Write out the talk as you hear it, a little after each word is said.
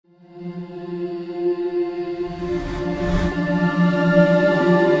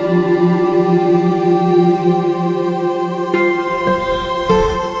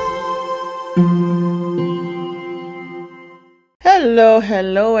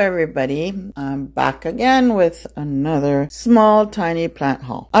everybody, I'm back again with another small tiny plant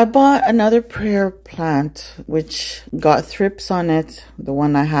haul. I bought another prayer plant which got thrips on it, the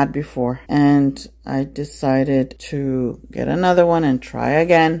one I had before, and I decided to get another one and try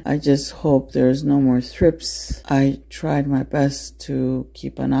again. I just hope there's no more thrips. I tried my best to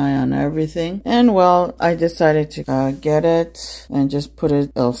keep an eye on everything, and well, I decided to get it and just put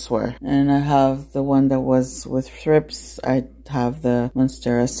it elsewhere. And I have the one that was with thrips. I have the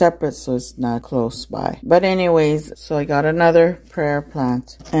monstera separate, so it's not close by. But anyways, so I got another prayer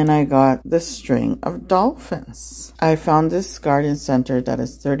plant, and I got the string of dolphins. I found this garden center that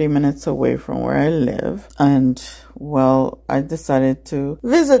is 30 minutes away from where I live, and well, I decided to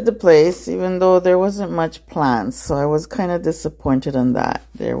visit the place even though there wasn't much plants, so I was kind of disappointed in that.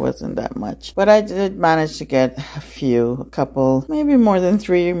 There wasn't that much, but I did manage to get a couple, maybe more than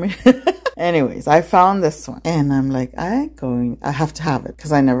 3. Anyways, I found this one, and I'm like, I have to have it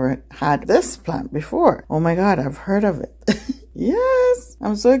because I never had this plant before. Oh my God, I've heard of it. Yes,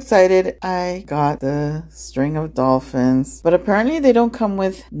 I'm so excited. I got the string of dolphins, but apparently they don't come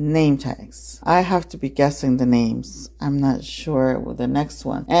with name tags. I have to be guessing the names. I'm not sure with the next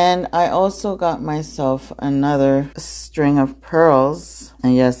one. And I also got myself another string of pearls.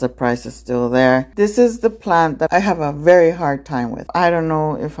 And yes, the price is still there. This is the plant that I have a very hard time with. I don't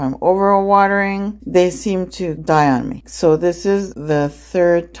know if I'm overwatering. They seem to die on me. So this is the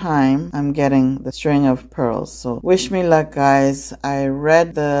 3rd time I'm getting the string of pearls. So wish me luck, guys. I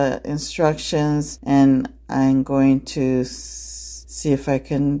read the instructions and I'm going to see if I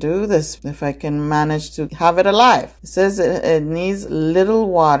can do this, if I can manage to have it alive. It says it needs little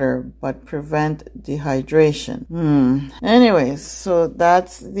water but prevent dehydration. Anyways, so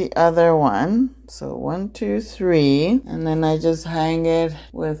that's the other one. So 1, 2, 3, and then I just hang it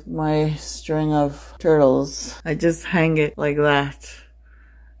with my string of turtles. I just hang it like that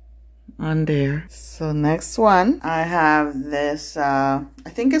on there. So next one, I have this, I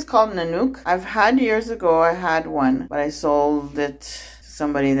think it's called Nanook. I've had years ago, I had one, but I sold it to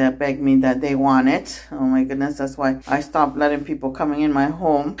somebody that begged me that they want it. Oh my goodness, that's why I stopped letting people coming in my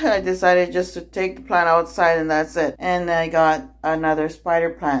home. I decided just to take the plant outside and that's it. And I got another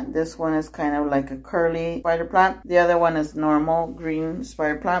spider plant. This one is kind of like a curly spider plant. The other one is normal green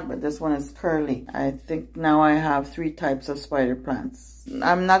spider plant, but this one is curly. I think now I have 3 types of spider plants.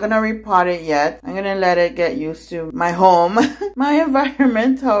 I'm not gonna repot it yet. I'm gonna let it get used to my home, my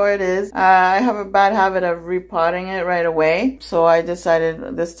environment, how it is. I have a bad habit of repotting it right away, so I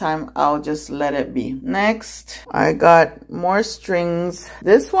decided this time I'll just let it be. Next, I got more strings.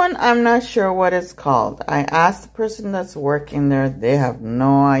 This one, I'm not sure what it's called. I asked the person that's working there. They have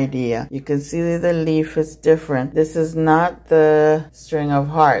no idea. You can see the leaf is different. This is not the string of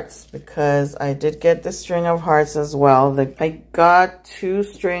hearts, because I did get the string of hearts as well. I got 2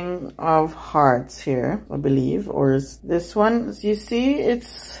 string of hearts here, I believe, or is this one, you see,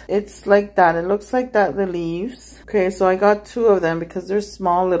 it's like that. It looks like that, the leaves. Okay, so I got 2 of them because they're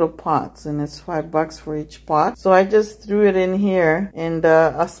small little pots, and it's $5 for each pot. So I just threw it in here in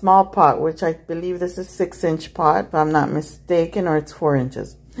a small pot, which I believe this is 6-inch pot, if I'm not mistaken, or it's 4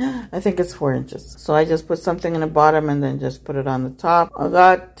 inches. I think it's 4 inches. So I just put something in the bottom and then just put it on the top. I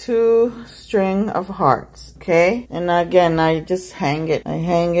got 2 string of hearts. Okay. And again, I just hang it. I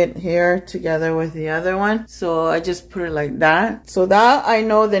hang it here together with the other one. So I just put it like that. So that I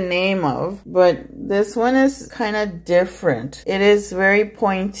know the name of, but this one is kind of different. It is very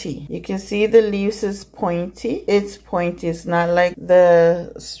pointy. You can see the leaves is pointy. It's pointy. It's not like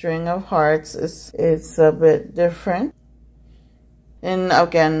the string of hearts. It's a bit different. And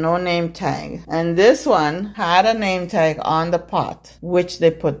again, no name tag. And this one had a name tag on the pot, which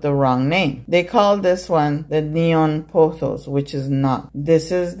they put the wrong name. They called this one the neon pothos, which is not.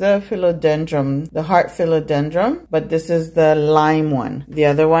 This is the philodendron, the heart philodendron, but this is the lime one. The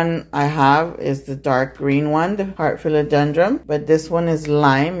other one I have is the dark green one, the heart philodendron, but this one is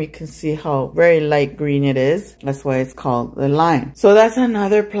lime. You can see how very light green it is. That's why it's called the lime. So that's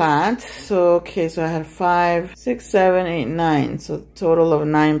another plant. So, okay, so I had 5, 6, 7, 8, 9. So total of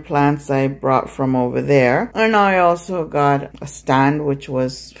 9 plants I brought from over there. And I also got a stand which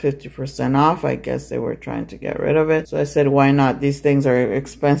was 50% off. I guess they were trying to get rid of it. So I said, why not? These things are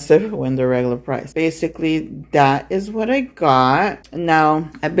expensive when they're regular price. Basically, that is what I got. Now,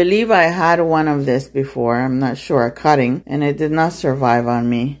 I believe I had one of this before. I'm not sure, a cutting, and it did not survive on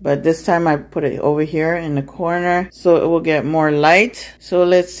me. But this time I put it over here in the corner so it will get more light. So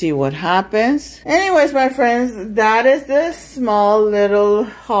let's see what happens. Anyways, my friends, that is the small small little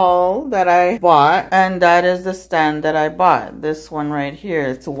haul that I bought, and that is the stand that I bought. This one right here,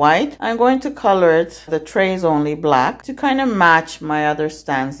 it's white. I'm going to color it, the trays only black, to kind of match my other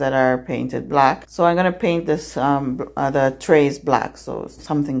stands that are painted black. So I'm going to paint this the trays black so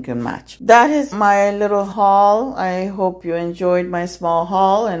something can match. That is my little haul. I hope you enjoyed my small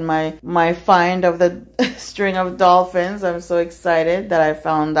haul and my find of the string of dolphins. I'm so excited that I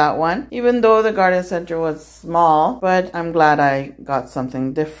found that one, even though the garden center was small, but I'm glad I got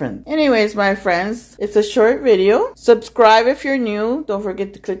something different. Anyways, my friends, it's a short video. Subscribe if you're new. Don't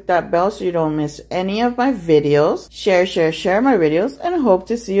forget to click that bell so you don't miss any of my videos. Share my videos, and hope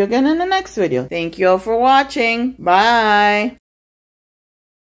to see you again in the next video. Thank you all for watching. Bye.